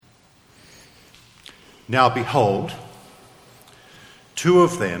Now behold, two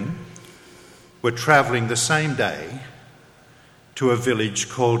of them were travelling the same day to a village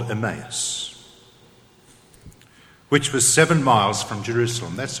called Emmaus, which was 7 miles from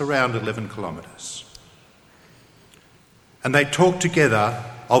Jerusalem. That's around 11 kilometres. And they talked together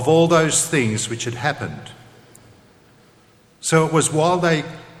of all those things which had happened. So it was while they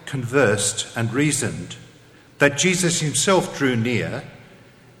conversed and reasoned that Jesus himself drew near,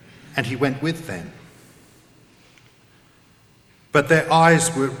 and he went with them. But their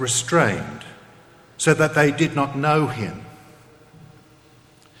eyes were restrained, so that they did not know him.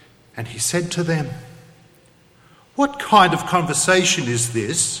 And he said to them, "What kind of conversation is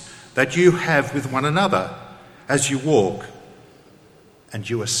this that you have with one another as you walk, and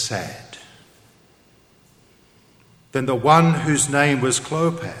you are sad?" Then the one whose name was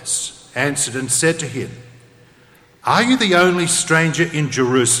Clopas answered and said to him, "Are you the only stranger in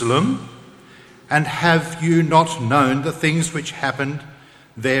Jerusalem? And have you not known the things which happened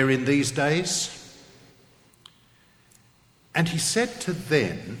there in these days?" And he said to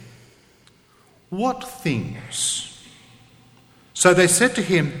them, "What things?" So they said to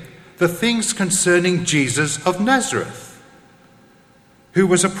him, "The things concerning Jesus of Nazareth, who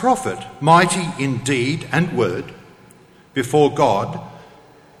was a prophet, mighty in deed and word before God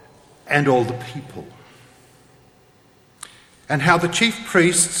and all the people. And how the chief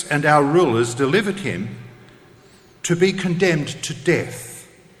priests and our rulers delivered him to be condemned to death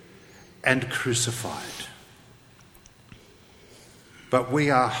and crucified. But we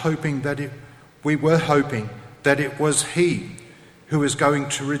were hoping that it was he who was going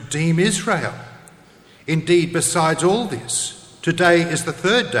to redeem Israel. Indeed, besides all this, today is the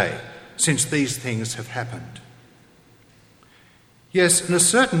third day since these things have happened." Yes, and a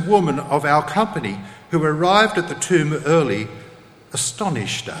certain woman of our company who arrived at the tomb early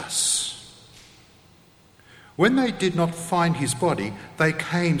astonished us. When they did not find his body, they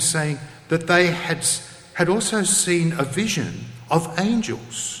came saying that they had also seen a vision of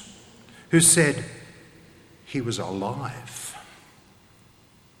angels who said he was alive.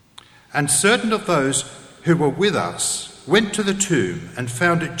 And certain of those who were with us went to the tomb and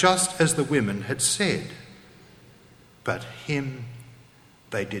found it just as the women had said, but him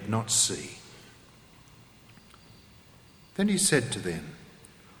they did not see. Then he said to them,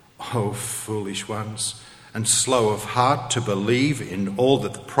 "O foolish ones, and slow of heart to believe in all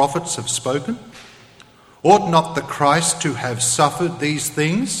that the prophets have spoken? Ought not the Christ to have suffered these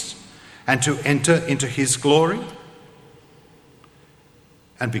things and to enter into his glory?"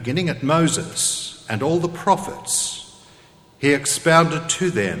 And beginning at Moses and all the prophets, he expounded to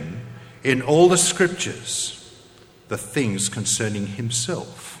them in all the scriptures the things concerning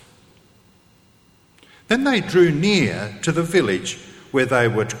himself. Then they drew near to the village where they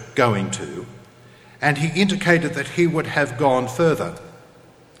were going to, and he indicated that he would have gone further.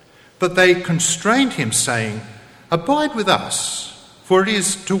 But they constrained him, saying, "Abide with us, for it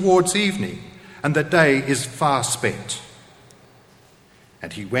is towards evening, and the day is far spent."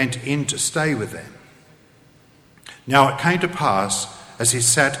 And he went in to stay with them. Now it came to pass, as he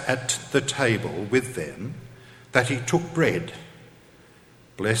sat at the table with them, that he took bread,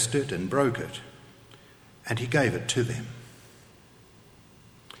 blessed it and broke it, and he gave it to them.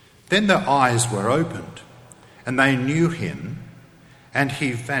 Then their eyes were opened, and they knew him, and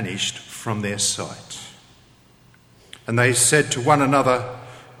he vanished from their sight. And they said to one another,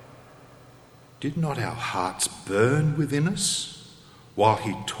 "Did not our hearts burn within us while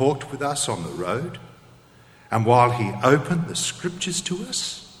he talked with us on the road, and while he opened the scriptures to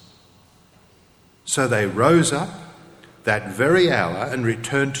us?" So they rose up that very hour and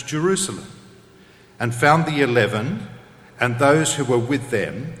returned to Jerusalem, and found the 11 and those who were with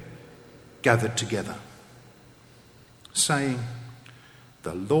them gathered together, saying,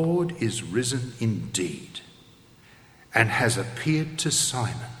 "The Lord is risen indeed, and has appeared to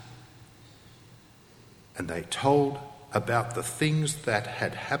Simon." And they told about the things that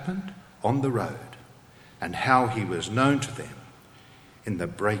had happened on the road, and how he was known to them in the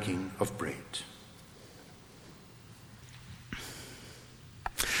breaking of bread.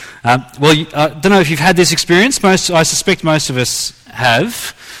 I don't know if you've had this experience. I suspect most of us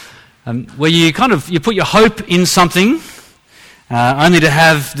have, where you put your hope in something, only to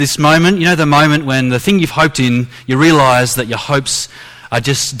have this moment. You know, the moment when the thing you've hoped in, you realise that your hopes are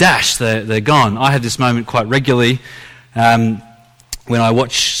just dashed. They're gone. I have this moment quite regularly when I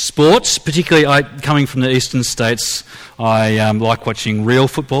watch sports. Particularly, coming from the eastern states, I like watching real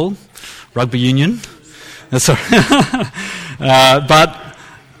football, rugby union. Sorry, but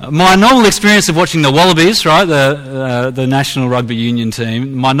My normal experience of watching the Wallabies, right, the National Rugby Union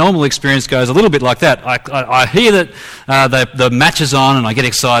team, my normal experience goes a little bit like that. I hear that the match is on, and I get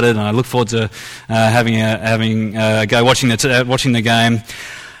excited, and I look forward to having a go watching the game.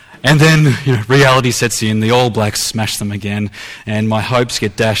 And then reality sets in. The All Blacks smash them again, and my hopes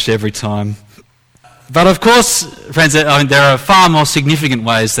get dashed every time. But of course, friends, there are far more significant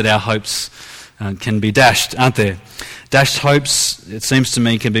ways that our hopes can be dashed, aren't there? Dashed hopes, it seems to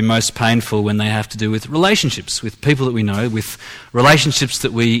me, can be most painful when they have to do with relationships, with people that we know, with relationships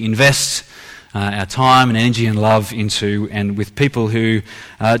that we invest our time and energy and love into, and with people who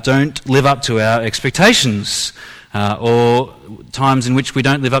don't live up to our expectations, or times in which we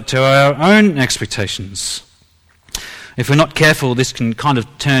don't live up to our own expectations. If we're not careful, this can kind of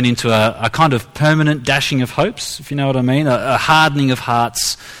turn into a kind of permanent dashing of hopes, if you know what I mean, a hardening of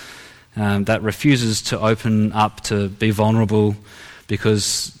hearts that refuses to open up, to be vulnerable,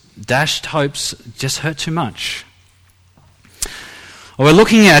 because dashed hopes just hurt too much. Well, we're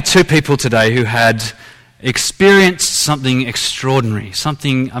looking at two people today who had experienced something extraordinary,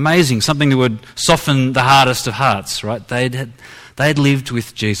 something amazing, something that would soften the hardest of hearts, right? They'd lived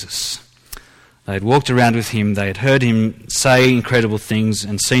with Jesus. They'd walked around with him, they had heard him say incredible things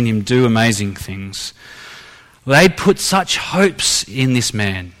and seen him do amazing things. They'd put such hopes in this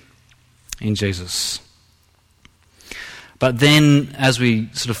man, in Jesus. But then, as we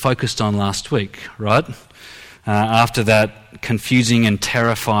sort of focused on last week, right, after that confusing and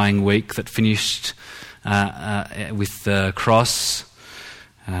terrifying week that finished with the cross,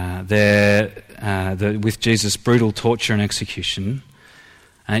 with Jesus' brutal torture and execution,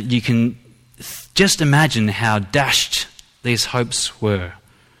 you can just imagine how dashed these hopes were.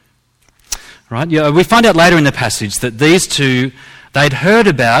 Right? We find out later in the passage that these two, they'd heard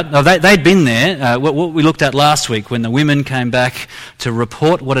about, they'd been there, what we looked at last week when the women came back to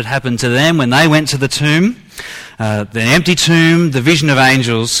report what had happened to them when they went to the tomb, the empty tomb, the vision of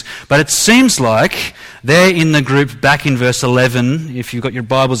angels. But it seems like they're in the group back in verse 11. If you've got your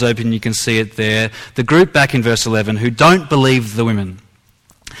Bibles open, you can see it there. The group back in verse 11 who don't believe the women.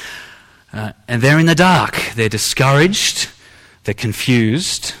 And they're in the dark. They're discouraged. They're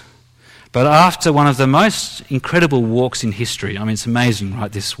confused. But after one of the most incredible walks in history, I mean, it's amazing, right,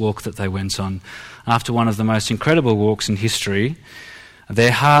 this walk that they went on. After one of the most incredible walks in history,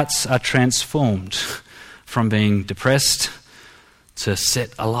 their hearts are transformed from being depressed to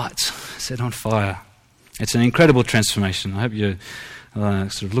set alight, set on fire. It's an incredible transformation. I hope you're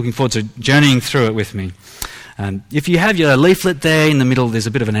sort of looking forward to journeying through it with me. If you have your leaflet there in the middle, there's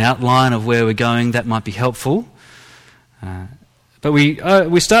a bit of an outline of where we're going. That might be helpful. But we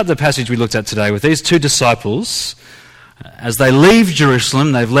start the passage we looked at today with these two disciples. As they leave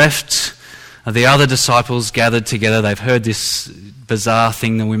Jerusalem, they've left the other disciples gathered together. They've heard this bizarre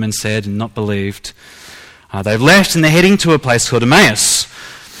thing the women said and not believed. They've left and they're heading to a place called Emmaus.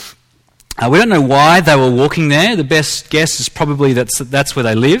 We don't know why they were walking there. The best guess is probably that's where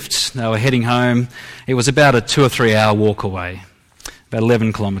they lived. They were heading home. It was about a 2 or 3 hour walk away, about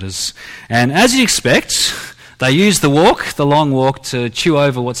 11 kilometres. And as you'd expect, they used the long walk, to chew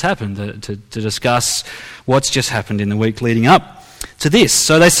over what's happened, to discuss what's just happened in the week leading up to this.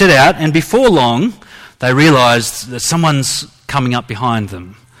 So they set out, and before long, they realised that someone's coming up behind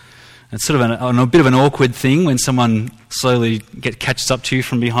them. It's sort of a bit of an awkward thing when someone slowly catches up to you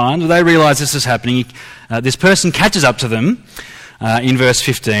from behind. They realise this is happening. This person catches up to them in verse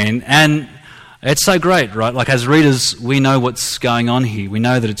 15, and it's so great, right? Like, as readers, we know what's going on here. We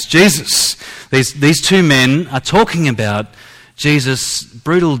know that it's Jesus. These two men are talking about Jesus'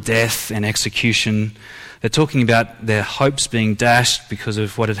 brutal death and execution. They're talking about their hopes being dashed because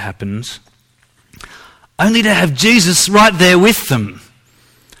of what had happened, only to have Jesus right there with them.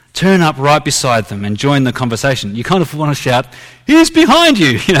 Turn up right beside them and join the conversation. You kind of want to shout, "He's behind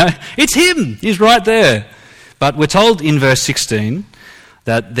you!" It's him. He's right there. But we're told in verse 16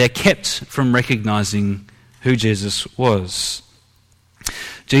 that they're kept from recognising who Jesus was.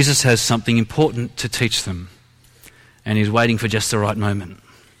 Jesus has something important to teach them, and he's waiting for just the right moment.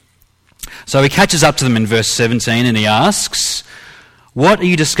 So he catches up to them in verse 17 and he asks, "What are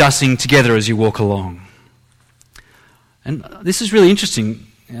you discussing together as you walk along?" And this is really interesting.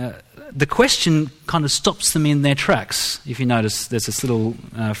 The question kind of stops them in their tracks. If you notice, there's this little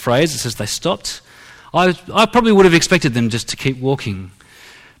phrase that says they stopped. I probably would have expected them just to keep walking.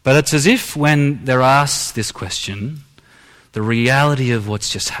 But it's as if when they're asked this question, the reality of what's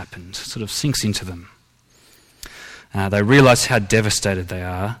just happened sort of sinks into them. They realise how devastated they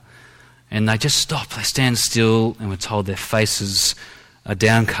are, and they just stop. They stand still, and we're told their faces are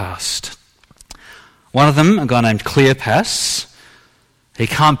downcast. One of them, a guy named Cleopas, He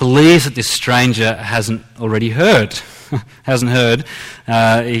can't believe that this stranger hasn't already heard.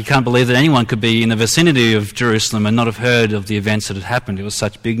 He can't believe that anyone could be in the vicinity of Jerusalem and not have heard of the events that had happened. It was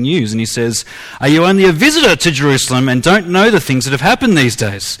such big news. And he says, "Are you only a visitor to Jerusalem and don't know the things that have happened these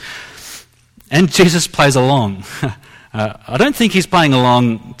days?" And Jesus plays along. I don't think he's playing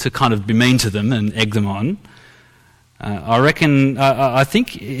along to kind of be mean to them and egg them on. I think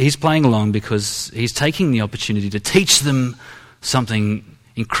he's playing along because he's taking the opportunity to teach them something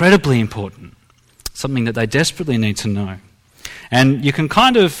incredibly important, something that they desperately need to know. And you can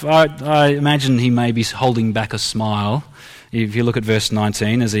kind of, I imagine he may be holding back a smile if you look at verse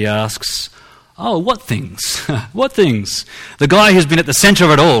 19 as he asks, "Oh, what things? What things?" The guy who's been at the centre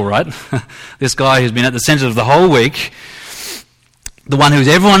of it all, right? This guy who's been at the centre of the whole week, the one who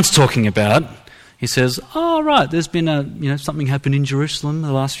everyone's talking about, he says, "Oh, right, there's been something happened in Jerusalem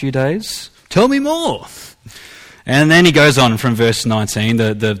the last few days. Tell me more." And then he goes on from verse 19,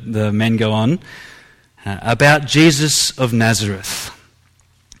 the men go on, about Jesus of Nazareth.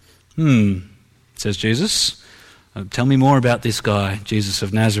 Says Jesus, "Tell me more about this guy, Jesus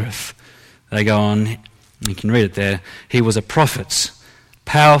of Nazareth." They go on, you can read it there. "He was a prophet,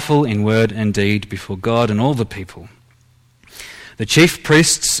 powerful in word and deed before God and all the people. The chief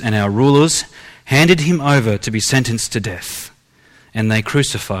priests and our rulers handed him over to be sentenced to death, and they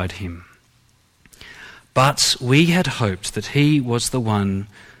crucified him. But we had hoped that he was the one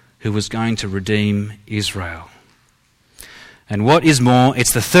who was going to redeem Israel. And what is more,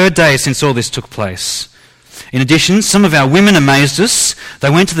 it's the third day since all this took place. In addition, some of our women amazed us. They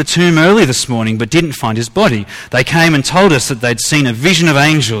went to the tomb early this morning but didn't find his body. They came and told us that they'd seen a vision of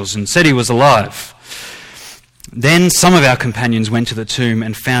angels and said he was alive. Then some of our companions went to the tomb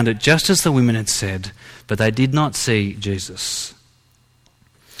and found it just as the women had said, but they did not see Jesus."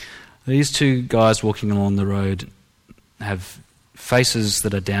 These two guys walking along the road have faces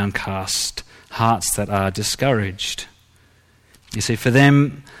that are downcast, hearts that are discouraged. You see, for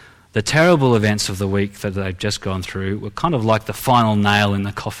them, the terrible events of the week that they've just gone through were kind of like the final nail in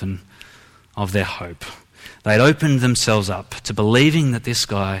the coffin of their hope. They'd opened themselves up to believing that this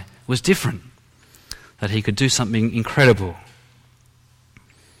guy was different, that he could do something incredible.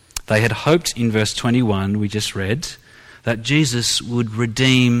 They had hoped in verse 21, we just read, that Jesus would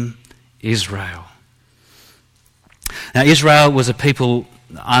redeem Israel. Now, Israel was a people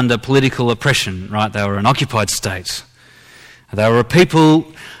under political oppression, right? They were an occupied state. They were a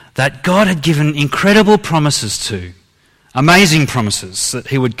people that God had given incredible promises to, amazing promises, that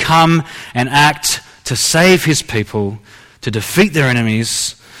he would come and act to save his people, to defeat their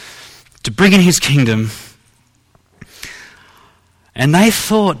enemies, to bring in his kingdom. And they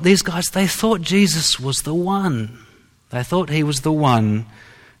thought Jesus was the one. They thought he was the one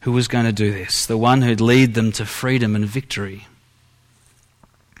who was going to do this, the one who'd lead them to freedom and victory.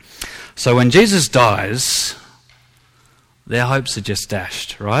 So when Jesus dies, their hopes are just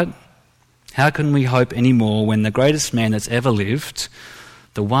dashed, right? How can we hope anymore when the greatest man that's ever lived,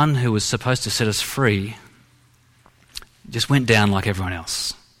 the one who was supposed to set us free, just went down like everyone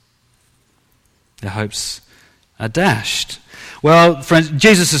else? Their hopes are dashed. Well, friends,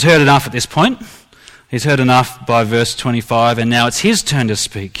 Jesus has heard enough at this point. He's heard enough by verse 25, and now it's his turn to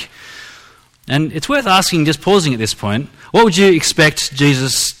speak. And it's worth asking, just pausing at this point, what would you expect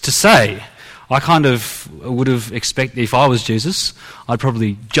Jesus to say? I kind of would have expected, if I was Jesus, I'd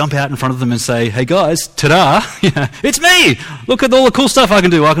probably jump out in front of them and say, "Hey guys, ta-da, it's me! Look at all the cool stuff I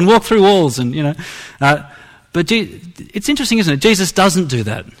can do. I can walk through walls," and But it's interesting, isn't it? Jesus doesn't do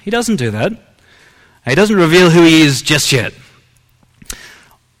that. He doesn't do that. He doesn't reveal who he is just yet.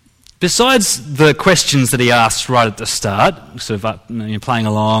 Besides the questions that he asks right at the start, sort of playing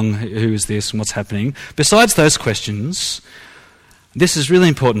along, who is this and what's happening, besides those questions, this is really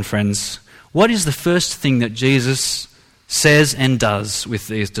important, friends. What is the first thing that Jesus says and does with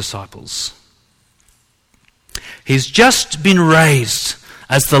these disciples? He's just been raised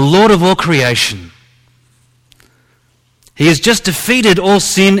as the Lord of all creation. He has just defeated all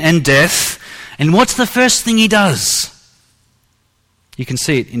sin and death, and what's the first thing he does? You can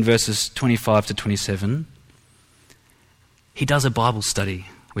see it in verses 25 to 27. He does a Bible study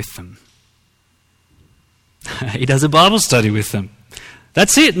with them. He does a Bible study with them.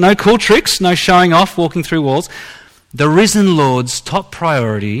 That's it. No cool tricks, no showing off, walking through walls. The risen Lord's top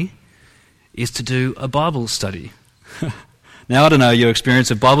priority is to do a Bible study. Now, I don't know your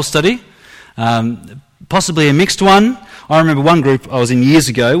experience of Bible study. Possibly a mixed one. I remember one group I was in years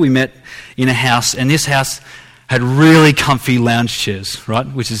ago. We met in a house, and this house had really comfy lounge chairs, right?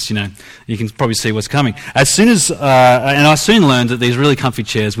 Which is, you can probably see what's coming. And I soon learned that these really comfy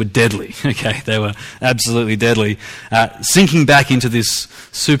chairs were deadly. Okay, they were absolutely deadly. Sinking back into this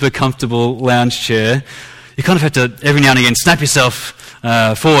super comfortable lounge chair, you kind of have to every now and again snap yourself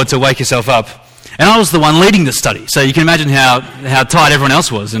forward to wake yourself up. And I was the one leading the study, so you can imagine how tired everyone else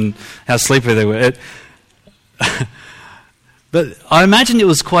was and how sleepy they were. But I imagine it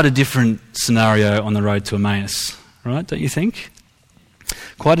was quite a different scenario on the road to Emmaus, right? Don't you think?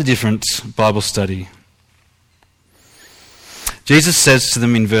 Quite a different Bible study. Jesus says to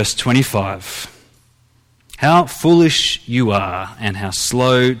them in verse 25, "How foolish you are, and how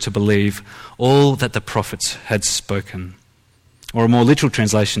slow to believe all that the prophets had spoken." Or a more literal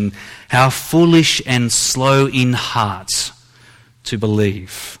translation, "How foolish and slow in heart to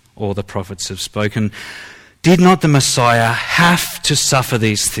believe all the prophets have spoken. Did not the Messiah have to suffer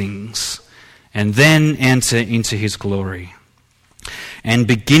these things and then enter into his glory?" And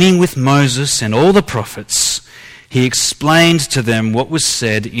beginning with Moses and all the prophets, he explained to them what was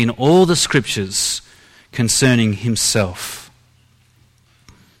said in all the scriptures concerning himself.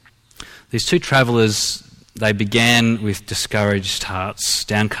 These two travellers, they began with discouraged hearts,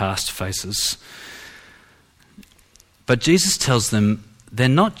 downcast faces. But Jesus tells them they're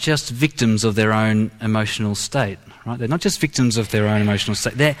not just victims of their own emotional state, right? They're not just victims of their own emotional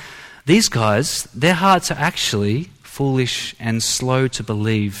state. These guys, their hearts are actually foolish and slow to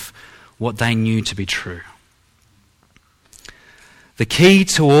believe what they knew to be true. The key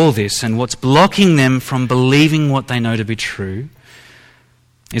to all this and what's blocking them from believing what they know to be true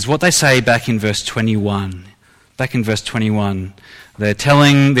is what they say back in verse 21. Back in verse 21, they're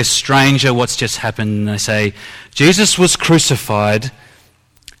telling this stranger what's just happened, and they say, "Jesus was crucified,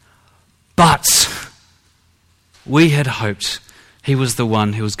 but we had hoped he was the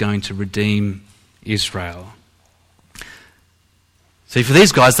one who was going to redeem Israel." See, for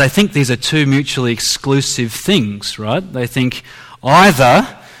these guys, they think these are two mutually exclusive things, right? They think either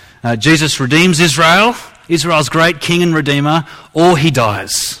Jesus redeems Israel, Israel's great king and redeemer, or he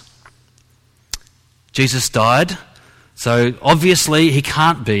dies. Jesus died, so obviously he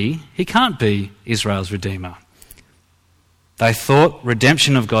can't be Israel's redeemer. They thought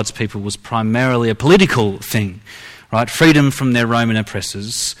redemption of God's people was primarily a political thing, right? Freedom from their Roman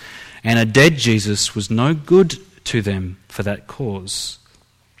oppressors, and a dead Jesus was no good to them for that cause.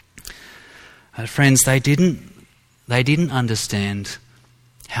 Friends, they didn't understand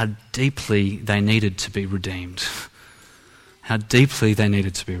how deeply they needed to be redeemed. How deeply they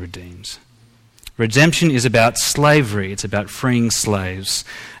needed to be redeemed. Redemption is about slavery. It's about freeing slaves.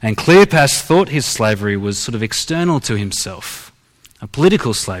 And Cleopas thought his slavery was sort of external to himself, a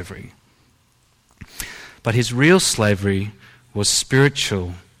political slavery. But his real slavery was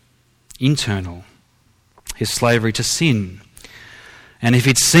spiritual, internal. His slavery to sin. And if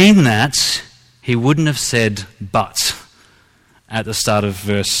he'd seen that, he wouldn't have said "but" at the start of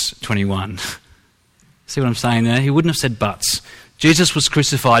verse 21. See what I'm saying there? He wouldn't have said "buts." Jesus was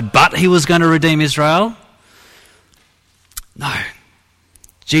crucified, but he was going to redeem Israel? No.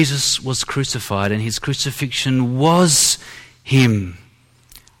 Jesus was crucified, and his crucifixion was him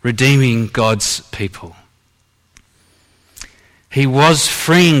redeeming God's people. He was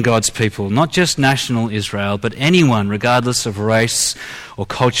freeing God's people, not just national Israel, but anyone, regardless of race or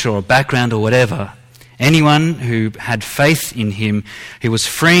culture or background or whatever. Anyone who had faith in him, he was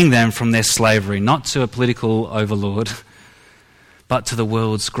freeing them from their slavery, not to a political overlord, but to the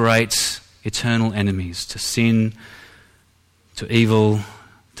world's great eternal enemies, to sin, to evil,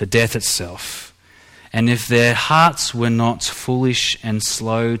 to death itself. And if their hearts were not foolish and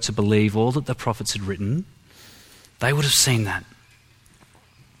slow to believe all that the prophets had written, they would have seen that.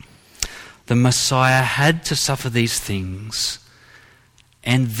 The Messiah had to suffer these things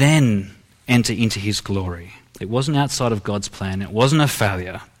and then enter into his glory. It wasn't outside of God's plan. It wasn't a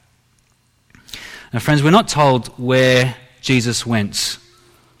failure. Now, friends, we're not told where Jesus went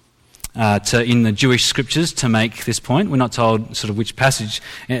in the Jewish scriptures to make this point. We're not told sort of which passage.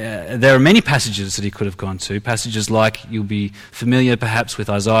 There are many passages that he could have gone to. Passages like, you'll be familiar perhaps with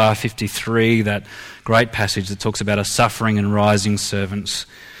Isaiah 53, that great passage that talks about a suffering and rising servant.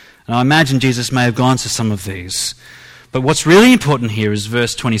 And I imagine Jesus may have gone to some of these. But what's really important here is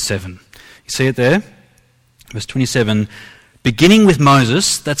verse 27. You see it there? Verse 27, beginning with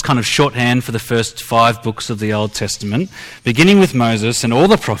Moses, that's kind of shorthand for the first 5 books of the Old Testament. Beginning with Moses and all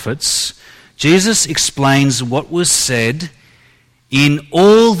the prophets, Jesus explains what was said in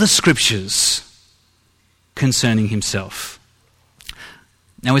all the scriptures concerning himself.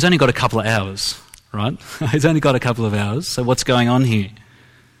 Now, he's only got a couple of hours, right? He's only got a couple of hours, so what's going on here?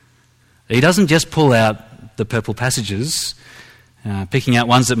 He doesn't just pull out the purple passages, picking out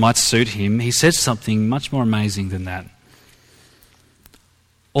ones that might suit him, he says something much more amazing than that.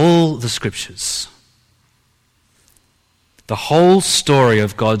 All the scriptures, the whole story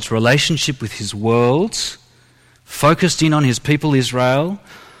of God's relationship with his world, focused in on his people Israel,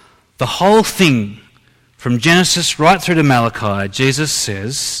 the whole thing from Genesis right through to Malachi, Jesus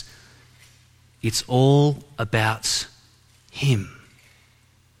says, it's all about him.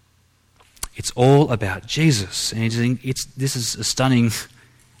 It's all about Jesus. And this is a stunning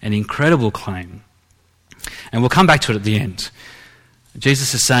and incredible claim. And we'll come back to it at the end.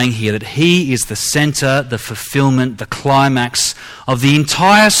 Jesus is saying here that he is the center, the fulfillment, the climax of the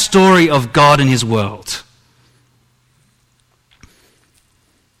entire story of God and his world.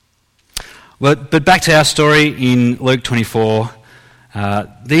 Well, but back to our story in Luke 24.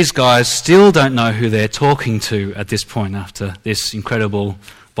 These guys still don't know who they're talking to at this point after this incredible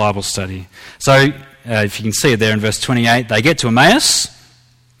Bible study. So, if you can see it there in verse 28, they get to Emmaus,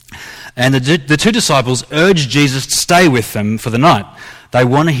 and the two disciples urge Jesus to stay with them for the night. They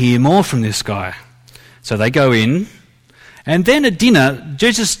want to hear more from this guy. So they go in, and then at dinner,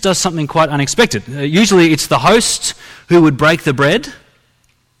 Jesus does something quite unexpected. Usually it's the host who would break the bread,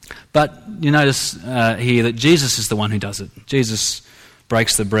 but you notice here that Jesus is the one who does it. Jesus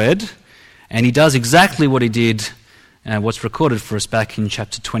breaks the bread, and he does exactly what he did, what's recorded for us back in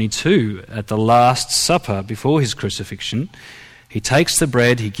chapter 22 at the Last Supper before his crucifixion. He takes the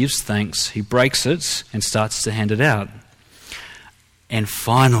bread, he gives thanks, he breaks it and starts to hand it out. And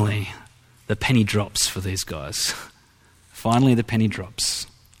finally, the penny drops for these guys. Finally, the penny drops.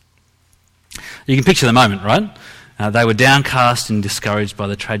 You can picture the moment, right? They were downcast and discouraged by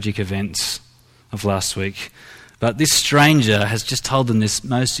the tragic events of last week. But this stranger has just told them this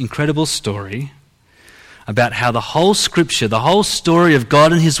most incredible story about how the whole scripture, the whole story of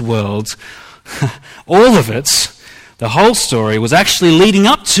God and his world, all of it, the whole story was actually leading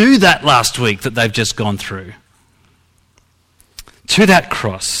up to that last week that they've just gone through. To that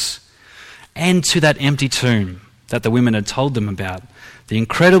cross and to that empty tomb that the women had told them about. The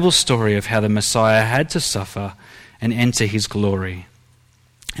incredible story of how the Messiah had to suffer and enter his glory.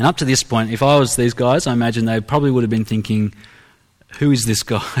 And up to this point, if I was these guys, I imagine they probably would have been thinking, who is this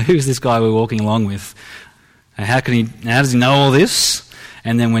guy? Who is this guy we're walking along with? How does he know all this?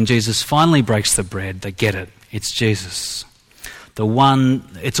 And then when Jesus finally breaks the bread, they get it. It's Jesus. The one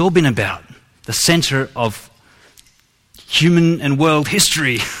it's all been about. The center of human and world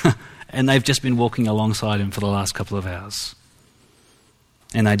history. And they've just been walking alongside him for the last couple of hours.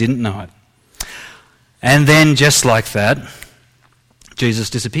 And they didn't know it. And then, just like that, Jesus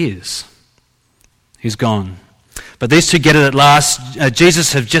disappears. He's gone. But these two get it at last.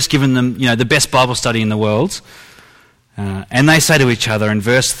 Jesus has just given them, the best Bible study in the world. And they say to each other in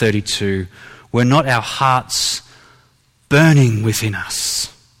verse 32, "Were not our hearts burning within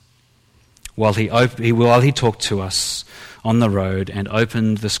us while he talked to us on the road and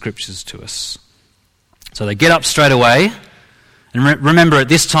opened the scriptures to us?" So they get up straight away. And remember, at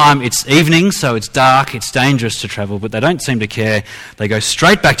this time it's evening, so it's dark, it's dangerous to travel, but they don't seem to care. They go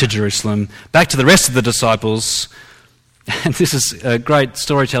straight back to Jerusalem, back to the rest of the disciples. And this is great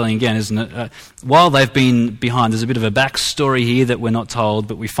storytelling again, isn't it? While they've been behind, there's a bit of a backstory here that we're not told,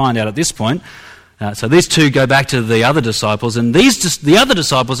 but we find out at this point. So these two go back to the other disciples, and the other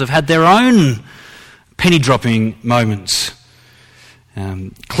disciples have had their own penny-dropping moments.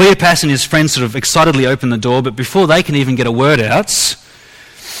 Cleopas and his friends sort of excitedly open the door, but before they can even get a word out,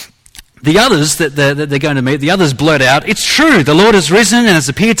 the others that they're going to meet, the others blurt out, "It's true, the Lord has risen and has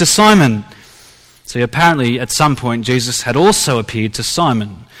appeared to Simon." So apparently at some point Jesus had also appeared to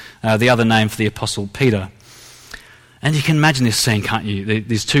Simon, the other name for the Apostle Peter. And you can imagine this scene, can't you?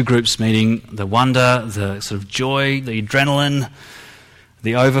 These two groups meeting, the wonder, the sort of joy, the adrenaline,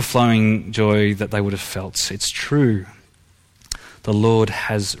 the overflowing joy that they would have felt. It's true. The Lord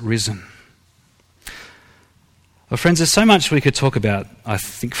has risen. Well, friends, there's so much we could talk about, I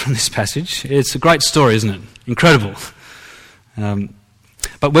think, from this passage. It's a great story, isn't it? Incredible.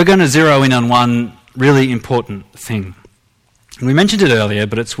 But we're going to zero in on one really important thing. And we mentioned it earlier,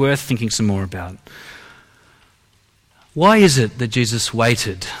 but it's worth thinking some more about. Why is it that Jesus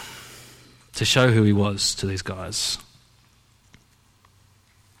waited to show who he was to these guys?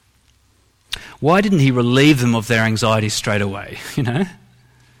 Why didn't he relieve them of their anxiety straight away,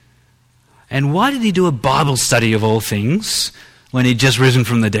 And why did he do a Bible study of all things when he'd just risen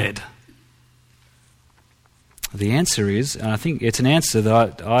from the dead? The answer is, and I think it's an answer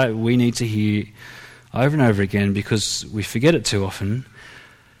that we need to hear over and over again because we forget it too often.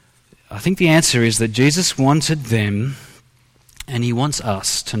 I think the answer is that Jesus wanted them, and he wants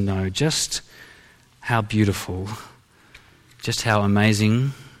us to know just how beautiful, just how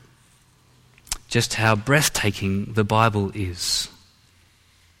amazing, just how breathtaking the Bible is.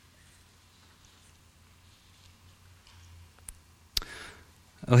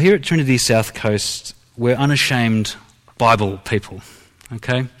 Well, here at Trinity South Coast, we're unashamed Bible people,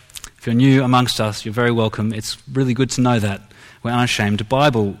 okay? If you're new amongst us, you're very welcome. It's really good to know that. We're unashamed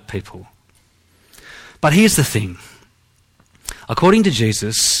Bible people. But here's the thing. According to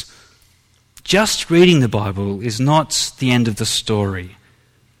Jesus, just reading the Bible is not the end of the story.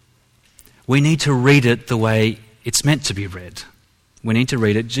 We need to read it the way it's meant to be read. We need to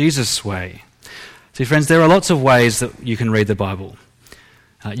read it Jesus' way. See, friends, there are lots of ways that you can read the Bible.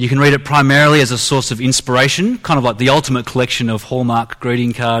 You can read it primarily as a source of inspiration, kind of like the ultimate collection of Hallmark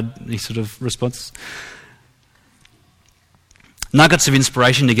greeting card sort of response. Nuggets of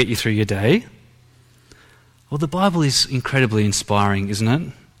inspiration to get you through your day. Well, the Bible is incredibly inspiring, isn't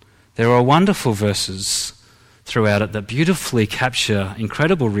it? There are wonderful verses throughout it that beautifully capture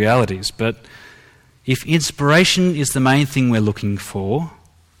incredible realities, but if inspiration is the main thing we're looking for,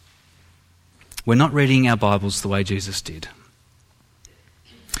 we're not reading our Bibles the way Jesus did.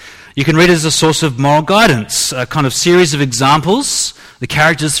 You can read it as a source of moral guidance, a kind of series of examples, the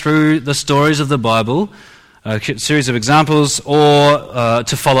characters through the stories of the Bible, a series of examples or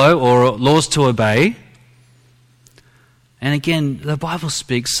to follow or laws to obey. And again, the Bible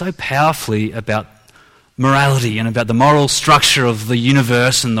speaks so powerfully about morality and about the moral structure of the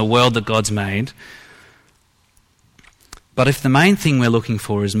universe and the world that God's made. But if the main thing we're looking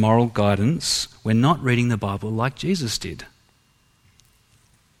for is moral guidance, we're not reading the Bible like Jesus did.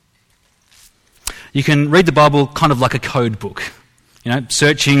 You can read the Bible kind of like a code book,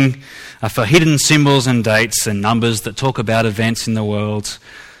 searching for hidden symbols and dates and numbers that talk about events in the world.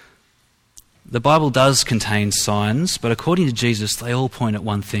 The Bible does contain signs, but according to Jesus, they all point at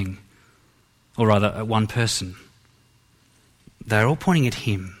one thing, or rather at one person. They're all pointing at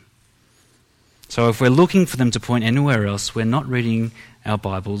him. So if we're looking for them to point anywhere else, we're not reading our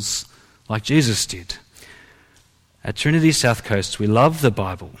Bibles like Jesus did. At Trinity South Coast, we love the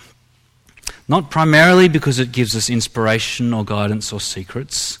Bible. Not primarily because it gives us inspiration or guidance or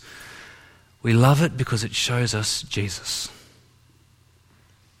secrets. We love it because it shows us Jesus.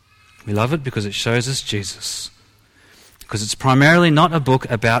 We love it because it shows us Jesus. Because it's primarily not a book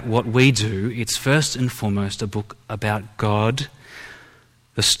about what we do. It's first and foremost a book about God,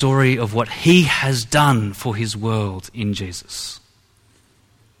 the story of what he has done for his world in Jesus.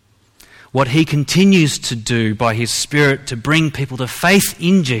 What he continues to do by his Spirit to bring people to faith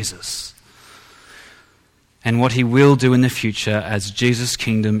in Jesus. And what he will do in the future as Jesus'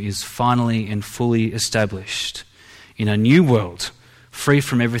 kingdom is finally and fully established in a new world, free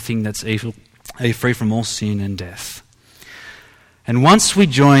from everything that's evil, free from all sin and death. And once we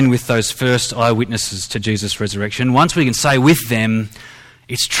join with those first eyewitnesses to Jesus' resurrection, once we can say with them,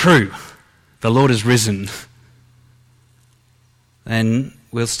 it's true, the Lord is risen, then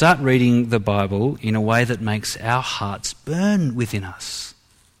we'll start reading the Bible in a way that makes our hearts burn within us.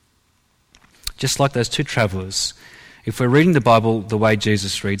 Just like those two travellers, if we're reading the Bible the way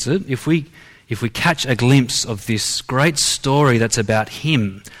Jesus reads it, if we catch a glimpse of this great story that's about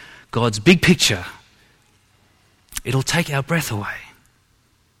him, God's big picture, it'll take our breath away.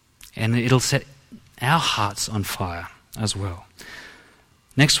 And it'll set our hearts on fire as well.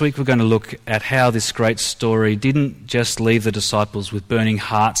 Next week we're going to look at how this great story didn't just leave the disciples with burning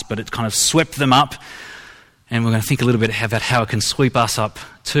hearts, but it kind of swept them up. And we're going to think a little bit about how it can sweep us up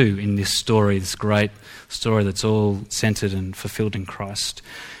too in this story, this great story that's all centred and fulfilled in Christ.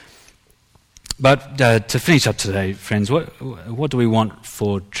 But to finish up today, friends, what do we want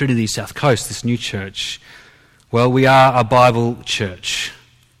for Trinity South Coast, this new church? Well, we are a Bible church.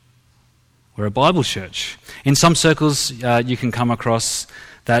 We're a Bible church. In some circles, you can come across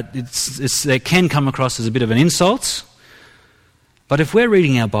that it can come across as a bit of an insult. But if we're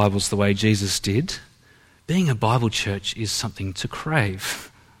reading our Bibles the way Jesus did, being a Bible church is something to crave.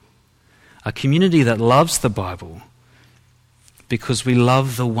 A community that loves the Bible because we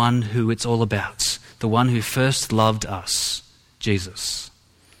love the one who it's all about, the one who first loved us, Jesus.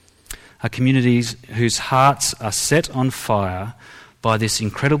 A community whose hearts are set on fire by this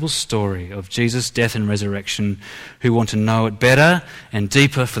incredible story of Jesus' death and resurrection, who want to know it better and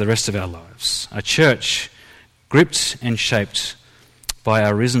deeper for the rest of our lives. A church gripped and shaped by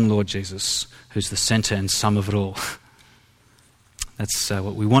our risen Lord Jesus, who's the centre and sum of it all. That's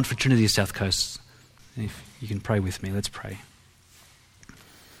what we want for Trinity South Coast. If you can pray with me, let's pray.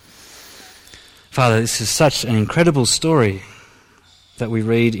 Father, this is such an incredible story that we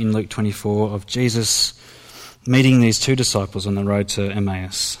read in Luke 24 of Jesus meeting these two disciples on the road to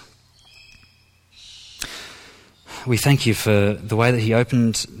Emmaus. we thank you for the way that he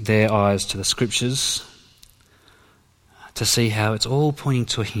opened their eyes to the scriptures to see how it's all pointing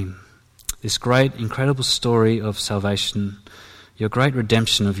to him. This great, incredible story of salvation, your great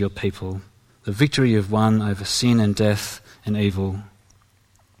redemption of your people, the victory you've won over sin and death and evil.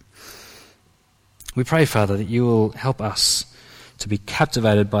 We pray, Father, that you will help us to be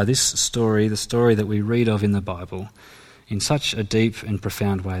captivated by this story, the story that we read of in the Bible, in such a deep and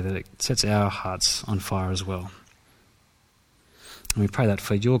profound way that it sets our hearts on fire as well. And we pray that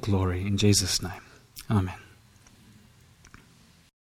for your glory in Jesus' name. Amen.